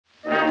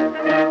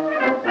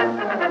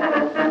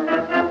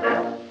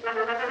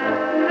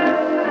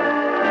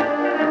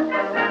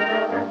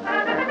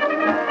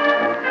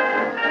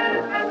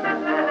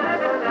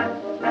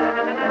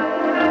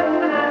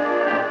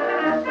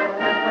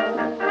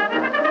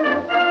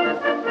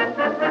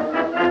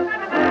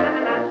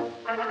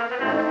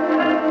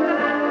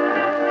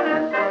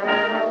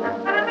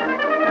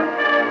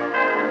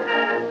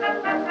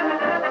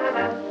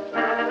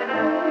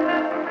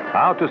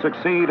to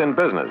succeed in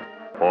business,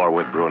 or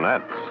with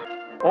brunettes,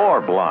 or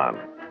blonde.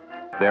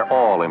 They're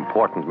all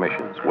important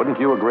missions, wouldn't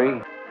you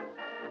agree?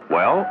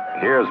 Well,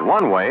 here's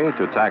one way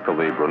to tackle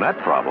the brunette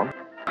problem.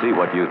 See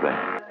what you think.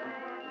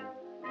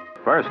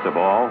 First of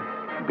all,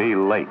 be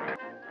late.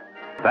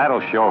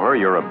 That'll show her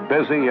you're a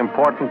busy,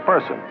 important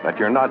person, that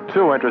you're not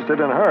too interested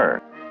in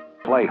her.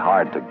 Play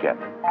hard to get.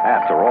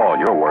 After all,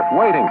 you're worth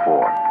waiting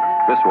for.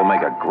 This will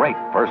make a great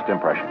first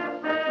impression.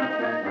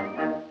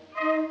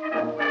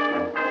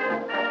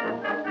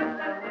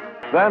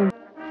 Then,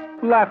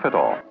 laugh it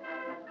off.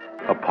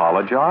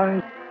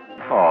 Apologize?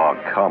 Oh,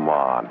 come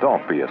on,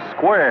 don't be a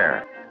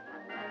square.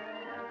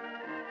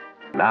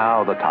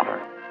 Now the topper.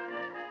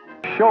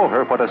 Show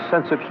her what a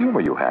sense of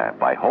humor you have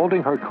by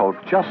holding her coat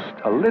just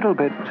a little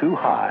bit too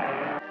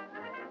high.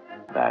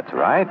 That's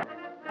right.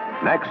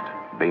 Next,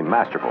 be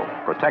masterful,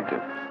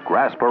 protective.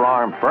 Grasp her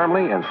arm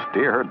firmly and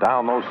steer her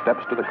down those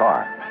steps to the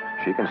car.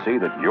 She can see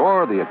that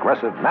you're the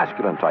aggressive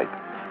masculine type.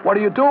 What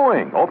are you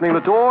doing? Opening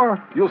the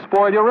door? You'll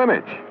spoil your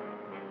image.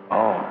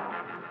 Oh,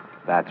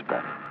 that's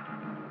better.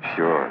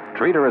 Sure,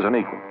 treat her as an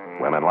equal.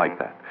 Women like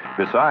that.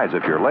 Besides,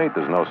 if you're late,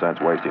 there's no sense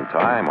wasting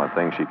time on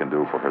things she can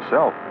do for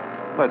herself.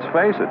 Let's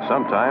face it,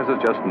 sometimes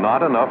there's just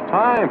not enough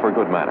time for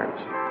good manners.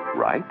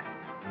 Right?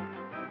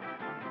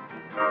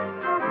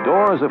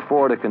 Doors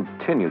afford a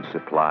continued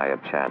supply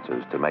of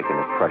chances to make an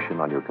impression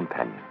on your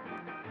companion.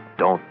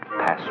 Don't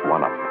pass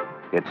one up.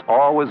 It's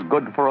always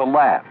good for a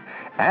laugh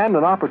and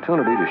an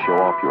opportunity to show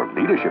off your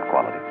leadership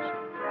qualities.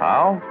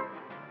 How?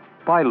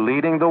 By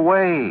leading the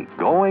way,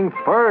 going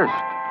first,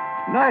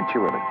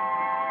 naturally.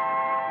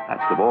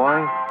 That's the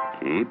boy.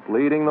 Keep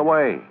leading the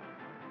way.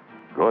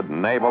 Good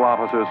naval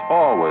officers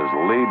always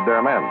lead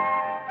their men,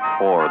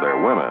 or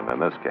their women in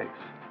this case.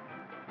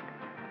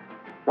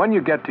 When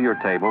you get to your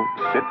table,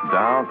 sit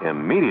down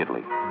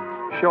immediately.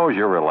 Shows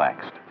you're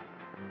relaxed.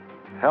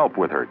 Help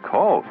with her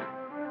coat.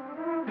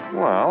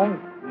 Well,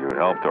 you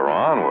helped her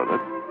on with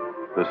it.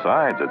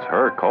 Besides, it's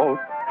her coat.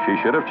 She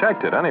should have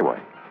checked it anyway.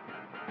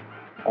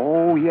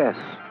 Oh, yes.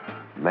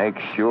 Make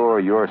sure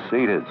you're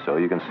seated so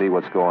you can see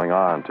what's going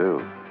on,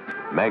 too.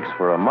 Makes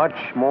for a much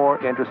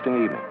more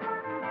interesting evening.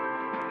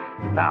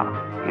 Now,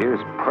 here's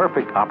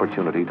perfect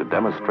opportunity to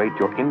demonstrate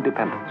your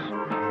independence.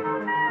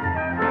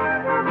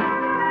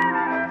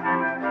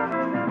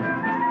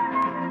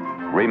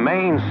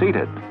 Remain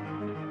seated.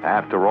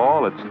 After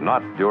all, it's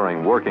not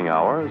during working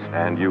hours,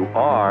 and you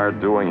are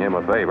doing him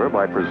a favor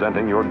by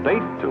presenting your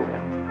date to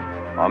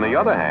him. On the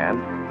other hand,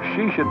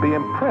 she should be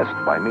impressed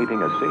by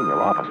meeting a senior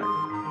officer.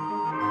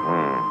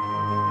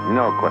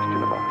 No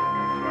question about it.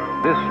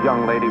 This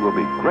young lady will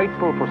be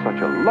grateful for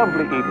such a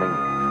lovely evening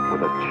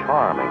with a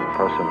charming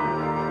person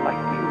like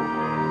you.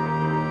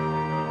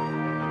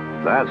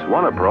 That's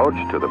one approach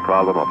to the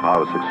problem of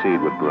how to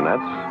succeed with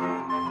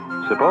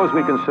brunettes. Suppose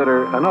we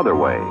consider another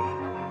way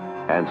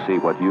and see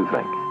what you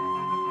think.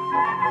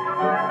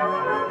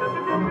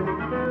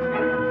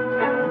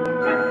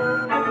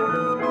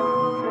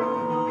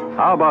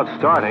 How about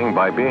starting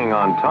by being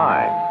on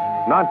time,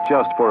 not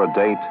just for a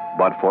date,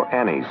 but for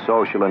any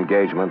social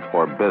engagement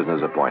or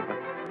business appointment?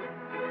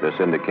 This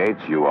indicates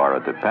you are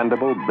a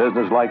dependable,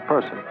 businesslike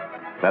person,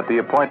 that the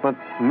appointment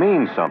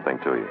means something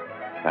to you.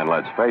 And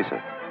let's face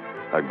it,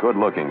 a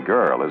good-looking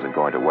girl isn't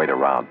going to wait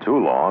around too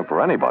long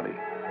for anybody.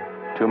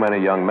 Too many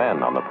young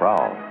men on the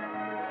prowl.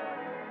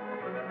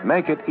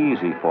 Make it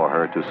easy for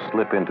her to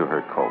slip into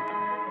her coat.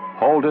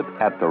 Hold it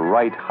at the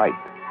right height.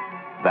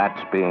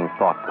 That's being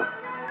thoughtful.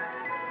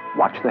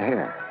 Watch the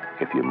hair.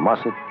 If you muss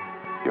it,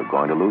 you're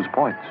going to lose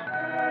points.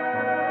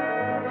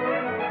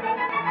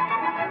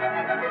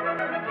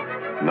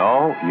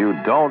 No, you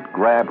don't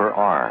grab her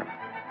arm.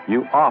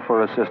 You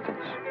offer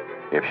assistance.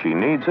 If she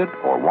needs it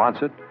or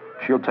wants it,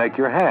 she'll take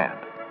your hand,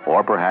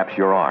 or perhaps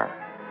your arm.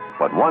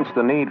 But once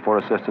the need for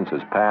assistance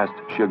is past,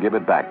 she'll give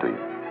it back to you.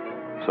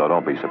 So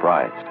don't be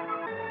surprised.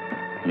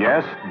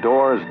 Yes,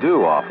 doors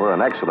do offer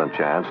an excellent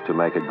chance to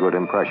make a good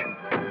impression.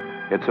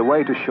 It's a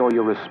way to show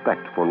your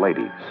respect for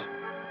ladies,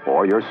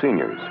 or your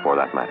seniors, for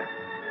that matter.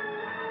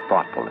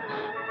 Thoughtfulness,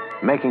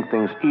 making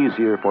things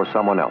easier for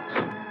someone else.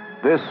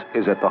 This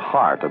is at the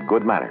heart of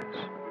good manners,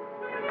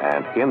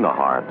 and in the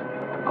heart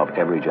of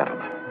every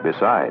gentleman.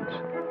 Besides,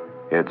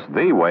 it's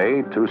the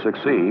way to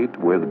succeed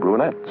with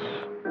brunettes.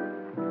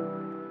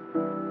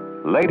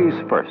 Ladies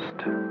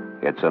first.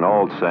 It's an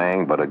old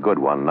saying, but a good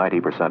one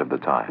 90% of the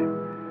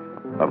time.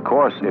 Of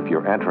course, if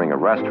you're entering a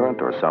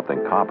restaurant or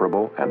something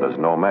comparable and there's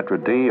no maitre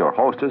d' or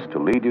hostess to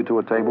lead you to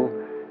a table,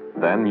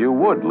 then you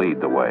would lead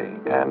the way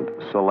and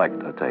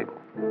select a table.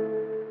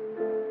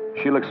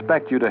 She'll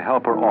expect you to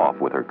help her off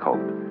with her coat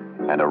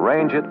and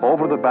arrange it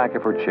over the back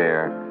of her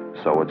chair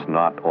so it's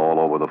not all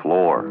over the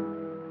floor.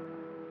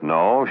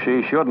 No,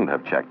 she shouldn't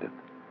have checked it.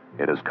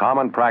 It is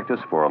common practice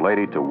for a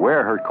lady to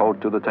wear her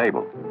coat to the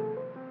table.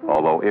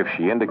 Although if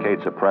she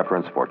indicates a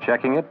preference for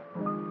checking it,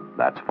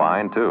 that's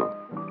fine too.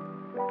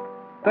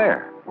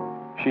 There.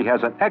 She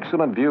has an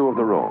excellent view of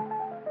the room.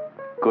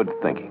 Good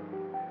thinking.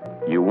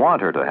 You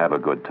want her to have a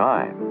good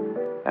time,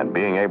 and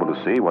being able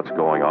to see what's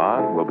going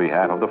on will be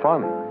half of the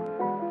fun.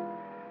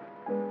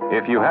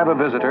 If you have a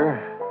visitor,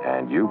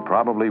 and you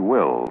probably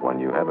will when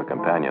you have a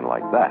companion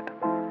like that,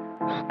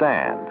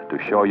 stand to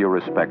show your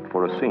respect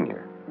for a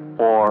senior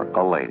or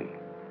a lady.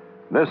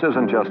 This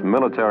isn't just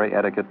military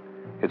etiquette,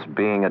 it's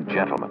being a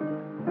gentleman.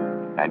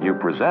 And you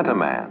present a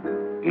man,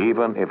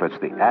 even if it's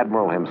the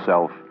Admiral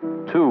himself,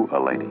 to a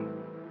lady.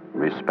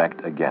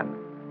 Respect again.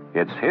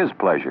 It's his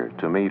pleasure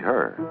to meet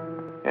her.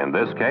 In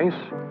this case,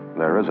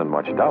 there isn't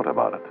much doubt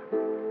about it.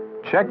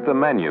 Check the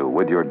menu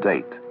with your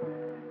date.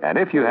 And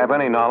if you have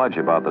any knowledge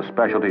about the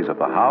specialties of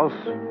the house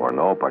or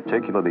know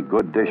particularly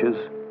good dishes,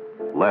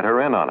 let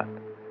her in on it.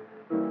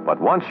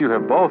 But once you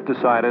have both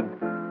decided,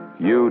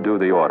 you do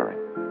the ordering.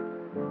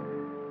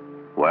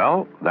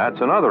 Well,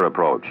 that's another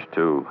approach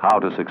to how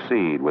to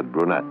succeed with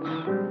brunettes.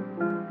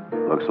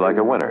 Looks like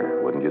a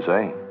winner, wouldn't you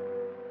say?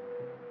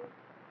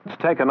 Let's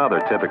take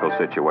another typical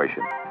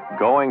situation.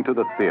 Going to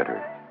the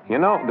theater. You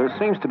know, there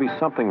seems to be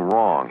something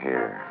wrong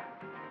here.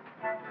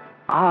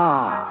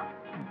 Ah,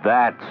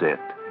 that's it.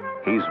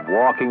 He's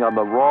walking on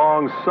the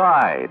wrong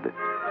side.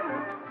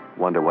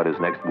 Wonder what his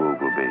next move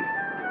will be.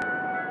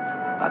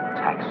 A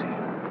taxi.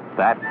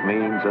 That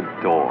means a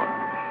door.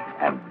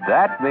 And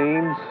that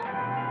means...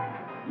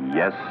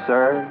 Yes,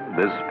 sir,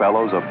 this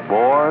fellow's a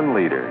born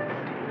leader.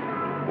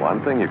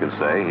 One thing you can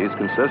say, he's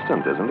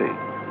consistent, isn't he?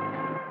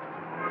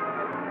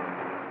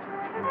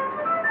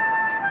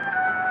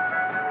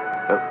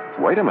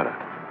 Wait a minute.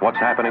 What's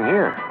happening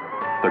here?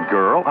 The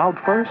girl out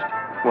first?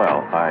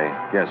 Well,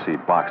 I guess he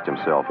boxed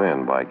himself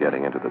in by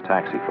getting into the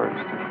taxi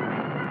first.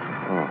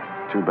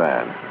 Too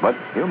bad. But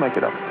he'll make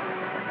it up.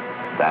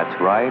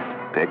 That's right.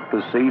 Pick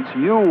the seats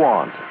you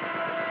want.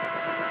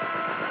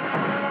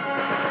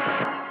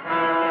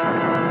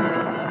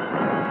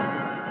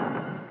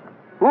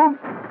 Whoop!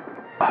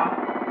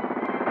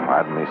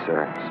 Pardon me,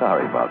 sir.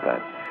 Sorry about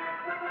that.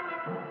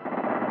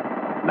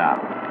 Now,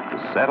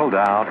 to settle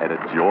down and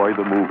enjoy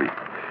the movie.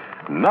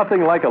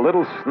 Nothing like a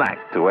little snack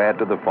to add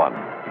to the fun.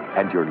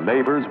 And your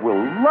neighbors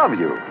will love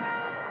you.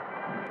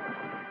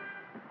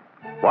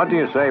 What do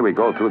you say we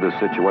go through this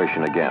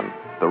situation again?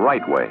 The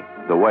right way,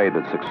 the way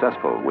that's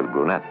successful with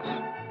brunettes.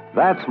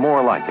 That's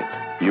more like it.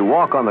 You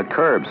walk on the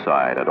curb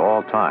side at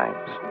all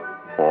times,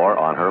 or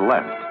on her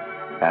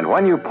left. And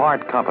when you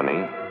part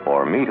company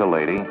or meet a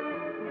lady,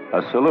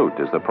 a salute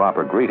is the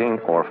proper greeting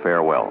or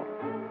farewell.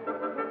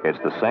 It's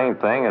the same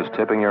thing as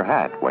tipping your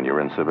hat when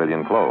you're in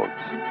civilian clothes.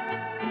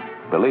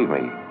 Believe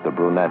me, the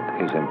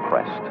brunette is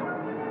impressed.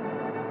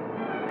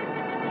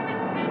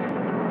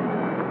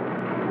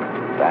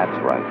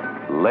 That's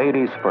right.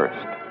 Ladies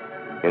first.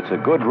 It's a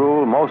good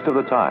rule most of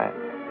the time,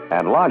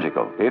 and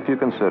logical if you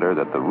consider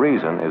that the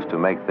reason is to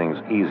make things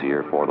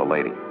easier for the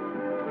lady.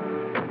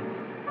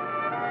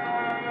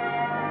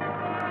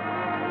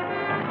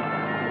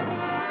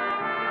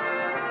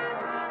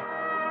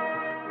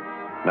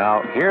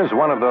 Now, here's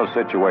one of those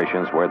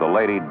situations where the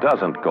lady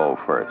doesn't go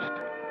first.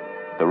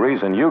 The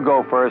reason you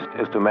go first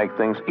is to make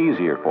things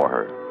easier for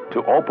her,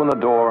 to open the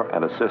door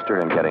and assist her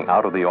in getting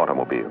out of the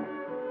automobile.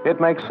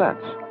 It makes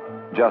sense,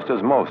 just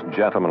as most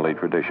gentlemanly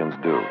traditions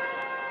do.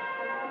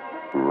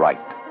 Right.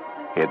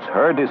 It's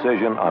her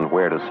decision on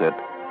where to sit,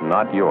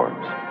 not yours.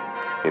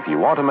 If you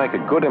want to make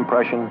a good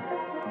impression,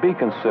 be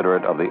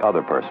considerate of the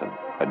other person.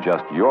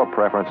 Adjust your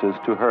preferences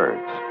to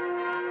hers.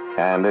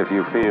 And if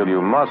you feel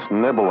you must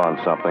nibble on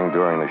something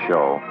during the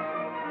show,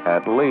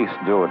 at least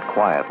do it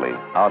quietly,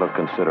 out of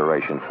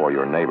consideration for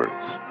your neighbors.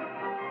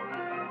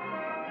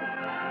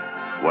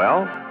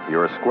 Well,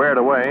 you're squared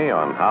away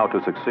on how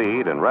to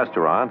succeed in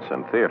restaurants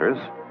and theaters.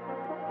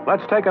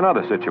 Let's take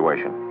another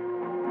situation.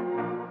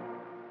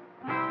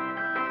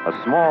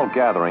 A small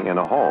gathering in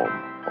a home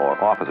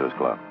or officers'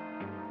 club.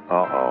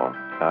 Uh-oh,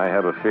 I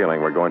have a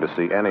feeling we're going to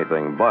see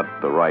anything but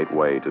the right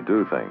way to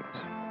do things.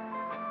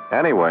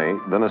 Anyway,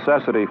 the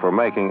necessity for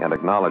making and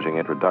acknowledging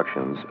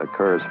introductions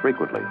occurs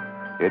frequently.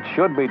 It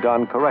should be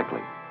done correctly,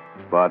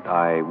 but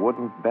I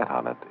wouldn't bet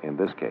on it in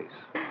this case.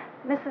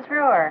 Mrs.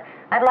 Rohr,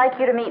 I'd like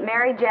you to meet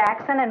Mary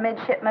Jackson and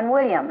Midshipman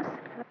Williams.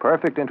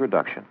 Perfect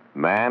introduction.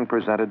 Man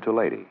presented to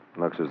lady.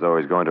 Looks as though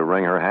he's going to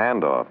wring her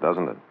hand off,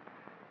 doesn't it?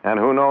 And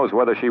who knows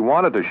whether she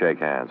wanted to shake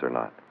hands or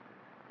not.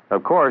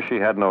 Of course, she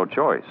had no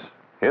choice.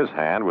 His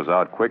hand was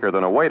out quicker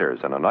than a waiter's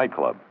in a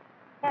nightclub.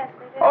 Yes,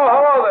 we do. Oh,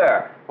 hello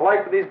there. I'd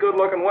like for these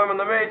good-looking women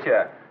to meet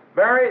you.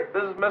 Mary,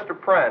 this is Mr.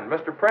 Pren.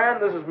 Mr. Pren,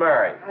 this is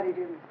Mary. How do you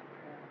do, Mr. Pren?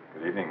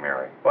 Good evening,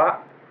 Mary.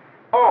 What?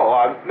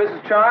 Oh,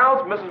 Mrs.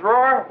 Childs, Mrs.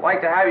 Rohr, I'd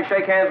like to have you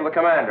shake hands with the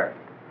commander.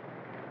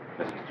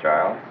 Mrs.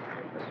 Childs,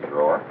 Mrs.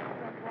 Rohr.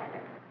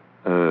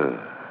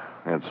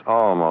 It's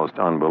almost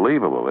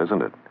unbelievable,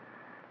 isn't it?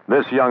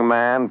 This young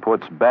man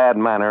puts bad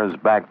manners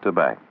back to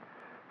back.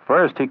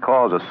 First, he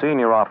calls a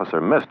senior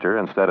officer Mr.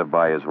 instead of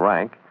by his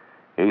rank.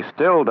 He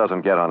still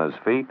doesn't get on his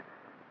feet,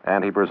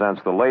 and he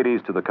presents the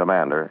ladies to the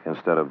commander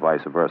instead of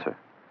vice versa.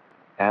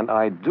 And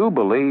I do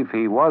believe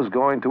he was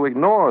going to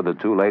ignore the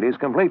two ladies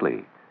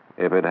completely,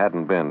 if it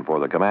hadn't been for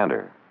the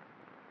commander.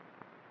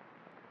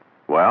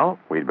 Well,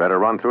 we'd better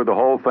run through the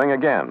whole thing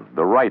again,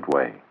 the right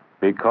way,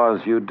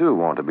 because you do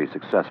want to be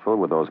successful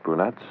with those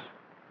brunettes,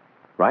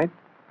 right?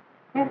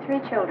 You have 3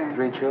 children.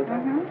 3 children?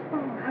 Mm-hmm.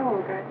 Oh, how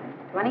old are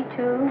they? 22,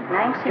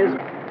 19.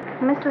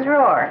 Mrs.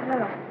 Rohr,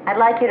 Hello. I'd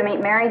like you to meet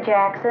Mary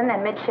Jackson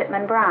and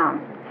Midshipman Brown.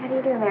 How do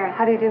you do, Mary?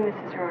 How do you do,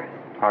 Mrs. Rohr?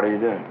 How do you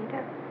do?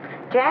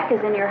 Jack is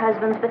in your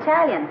husband's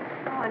battalion.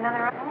 Oh,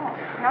 another... Oh,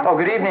 no. Oh,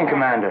 good evening,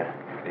 Commander.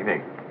 Good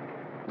evening.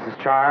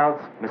 Mrs.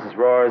 Childs, Mrs.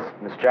 Roars,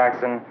 Miss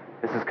Jackson,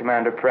 this is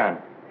Commander Pren.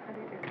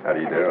 How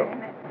do you do?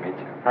 Meet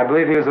you. I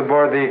believe he was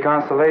aboard the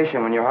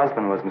Constellation when your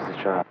husband was,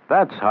 Mrs. Childs.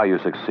 That's how you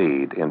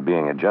succeed in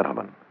being a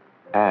gentleman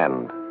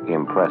and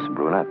impress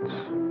brunettes.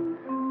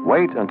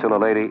 Wait until a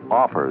lady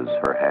offers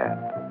her hand.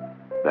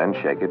 Then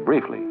shake it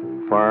briefly,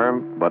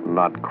 firm but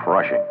not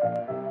crushing.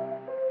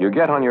 You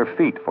get on your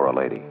feet for a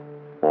lady,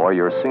 or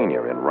your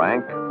senior in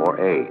rank or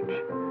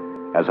age.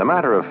 As a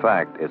matter of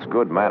fact, it's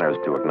good manners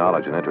to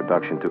acknowledge an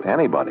introduction to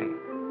anybody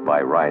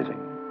by rising.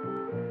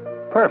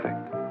 Perfect.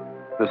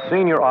 The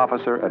senior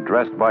officer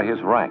addressed by his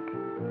rank.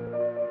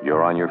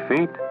 You're on your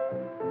feet,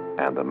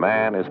 and the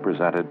man is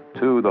presented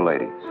to the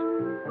ladies.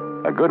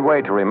 A good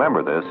way to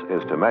remember this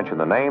is to mention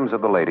the names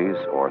of the ladies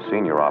or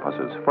senior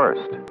officers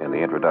first in the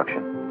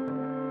introduction.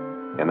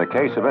 In the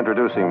case of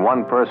introducing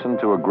one person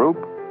to a group,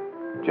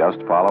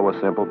 just follow a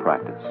simple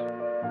practice.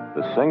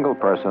 The single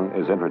person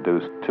is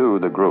introduced to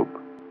the group.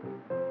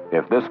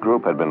 If this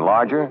group had been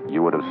larger,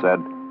 you would have said,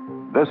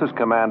 "This is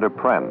Commander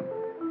Pren,"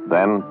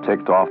 then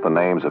ticked off the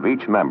names of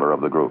each member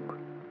of the group.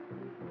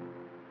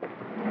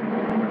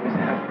 Miss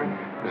Heffron?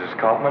 Mrs.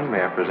 Kaufman,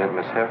 may I present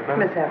Miss Heffron?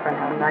 Miss Heffron,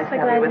 how nice to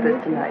have you with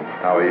us tonight.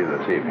 How are you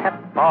this evening?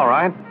 All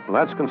right,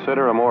 let's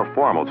consider a more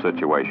formal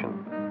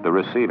situation, the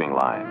receiving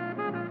line.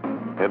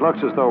 It looks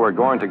as though we're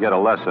going to get a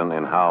lesson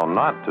in how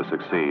not to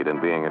succeed in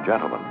being a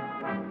gentleman.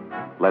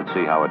 Let's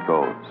see how it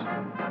goes.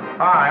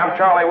 Hi, I'm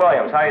Charlie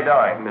Williams. How you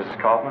doing? Mrs.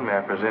 Kaufman, may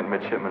I present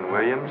Midshipman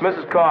Williams?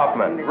 Mrs.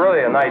 Kaufman,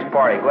 really a nice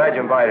party. Glad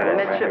you invited us.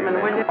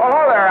 Midshipman Williams. Oh,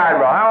 hello there,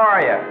 Admiral. How are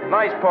you?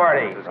 Nice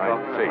party. Mrs.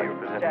 Kaufman, Nice to see you.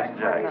 present Miss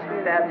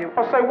Jackson.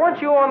 Oh, say,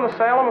 weren't you on the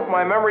Salem, if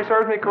my memory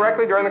serves me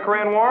correctly, during the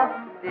Korean War?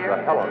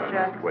 Dear Hello, Mrs. Mrs.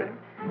 Jackson. Williams.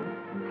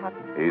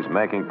 He's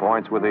making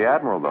points with the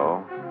Admiral,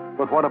 though.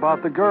 But what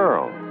about the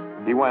girl?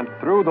 He went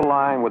through the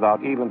line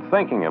without even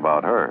thinking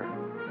about her.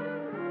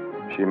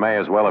 She may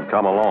as well have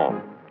come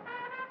alone.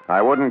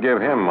 I wouldn't give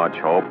him much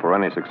hope for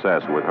any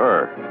success with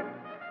her.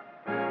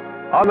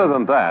 Other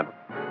than that,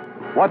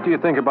 what do you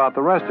think about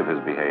the rest of his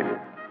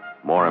behavior?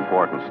 More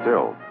important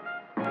still,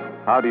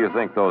 how do you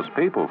think those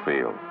people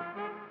feel?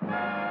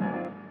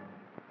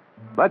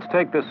 Let's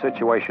take this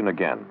situation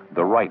again,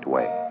 the right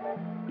way.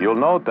 You'll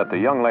note that the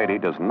young lady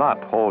does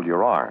not hold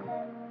your arm.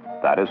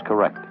 That is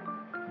correct.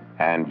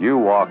 And you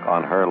walk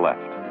on her left.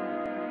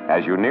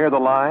 As you near the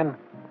line,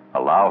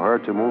 allow her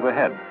to move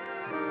ahead.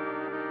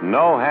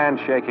 No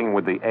handshaking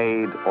with the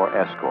aide or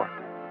escort.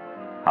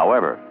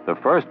 However, the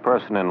first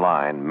person in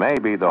line may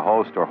be the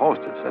host or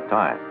hostess at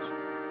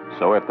times.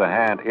 So if the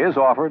hand is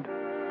offered,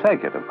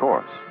 take it, of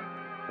course.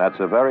 That's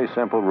a very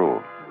simple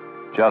rule.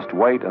 Just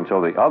wait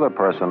until the other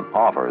person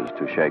offers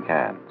to shake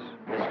hands.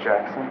 Miss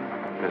Jackson,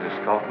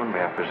 Mrs. Kaufman,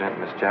 may I present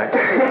Miss Jackson?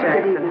 Miss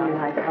Jackson, how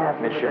nice to have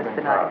you with us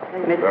tonight.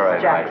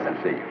 Mrs. Jackson.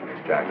 see you,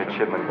 Miss Jackson.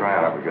 Midshipman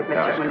Brown. Have a good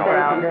time.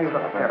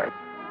 Midshipman Brown.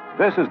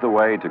 This is the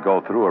way to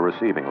go through a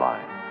receiving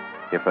line.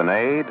 If an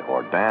aide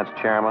or dance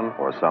chairman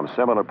or some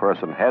similar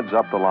person heads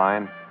up the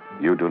line,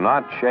 you do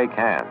not shake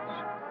hands.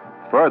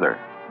 Further,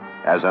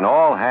 as in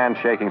all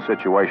handshaking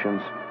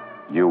situations,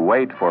 you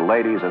wait for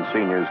ladies and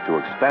seniors to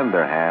extend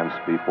their hands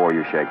before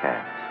you shake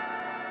hands.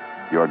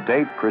 Your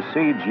date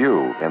precedes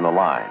you in the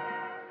line.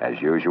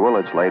 As usual,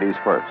 it's ladies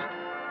first.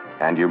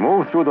 And you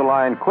move through the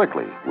line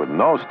quickly with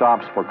no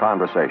stops for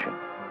conversation.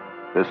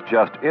 This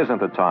just isn't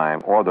the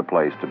time or the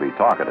place to be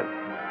talkative.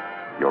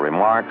 Your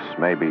remarks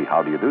may be,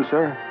 "How do you do,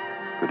 sir?"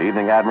 "Good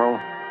evening, Admiral,"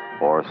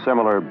 or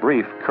similar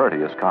brief,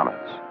 courteous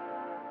comments.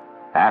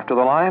 After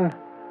the line?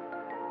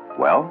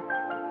 Well,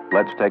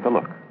 let's take a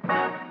look.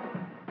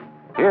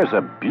 Here's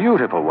a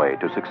beautiful way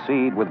to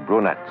succeed with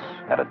brunettes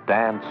at a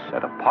dance,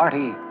 at a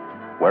party,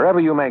 wherever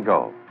you may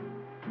go.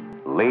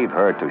 Leave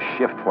her to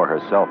shift for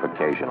herself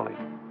occasionally.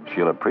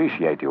 She'll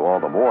appreciate you all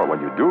the more when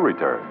you do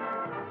return.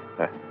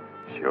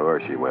 Sure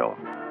she will.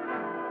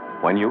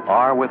 When you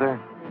are with her,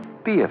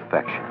 be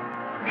affectionate.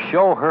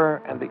 Show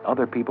her and the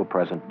other people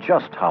present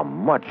just how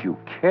much you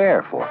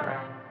care for her.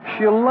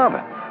 She'll love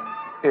it,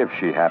 if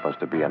she happens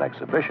to be an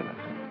exhibitionist.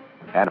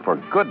 And for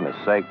goodness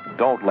sake,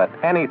 don't let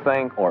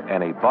anything or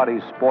anybody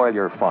spoil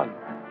your fun.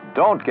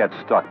 Don't get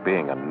stuck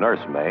being a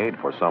nursemaid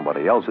for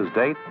somebody else's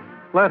date.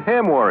 Let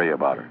him worry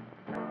about her.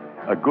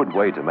 A good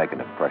way to make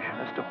an impression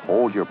is to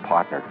hold your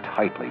partner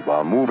tightly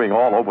while moving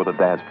all over the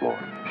dance floor.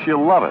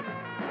 She'll love it.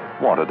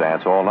 Want to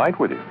dance all night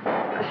with you.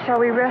 Shall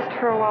we rest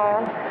for a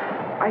while?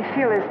 I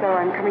feel as though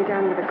I'm coming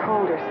down with a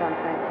cold or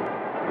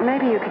something.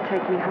 Maybe you could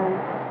take me home.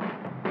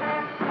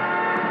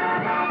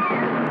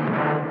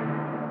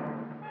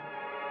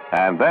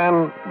 And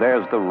then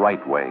there's the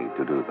right way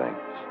to do things.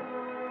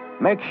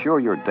 Make sure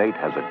your date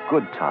has a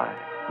good time,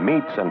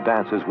 meets and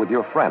dances with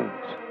your friends.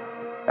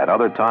 At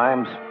other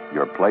times,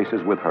 your place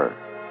is with her.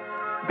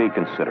 Be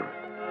considerate.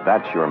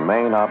 That's your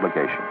main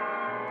obligation.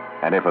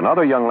 And if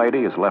another young lady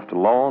is left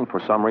alone for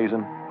some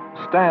reason,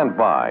 stand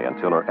by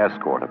until her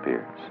escort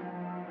appears.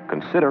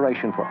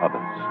 Consideration for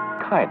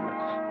others,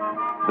 kindness.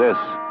 This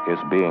is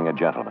being a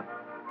gentleman.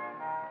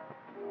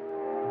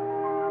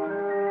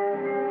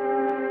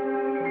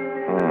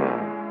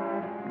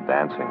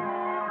 Dancing.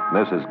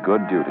 This is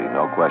good duty,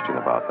 no question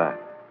about that.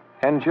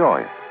 Enjoy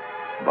it,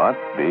 but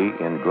be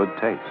in good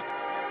taste.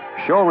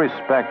 Show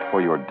respect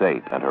for your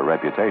date and her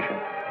reputation,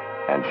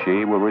 and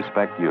she will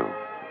respect you.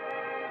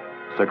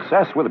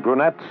 Success with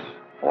brunettes,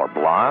 or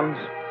blondes,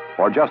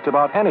 or just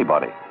about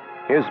anybody,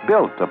 is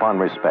built upon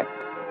respect.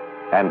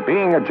 And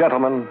being a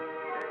gentleman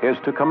is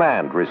to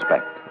command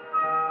respect.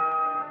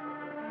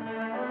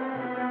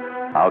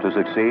 How to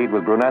succeed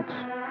with brunettes?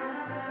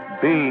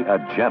 Be a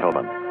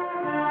gentleman.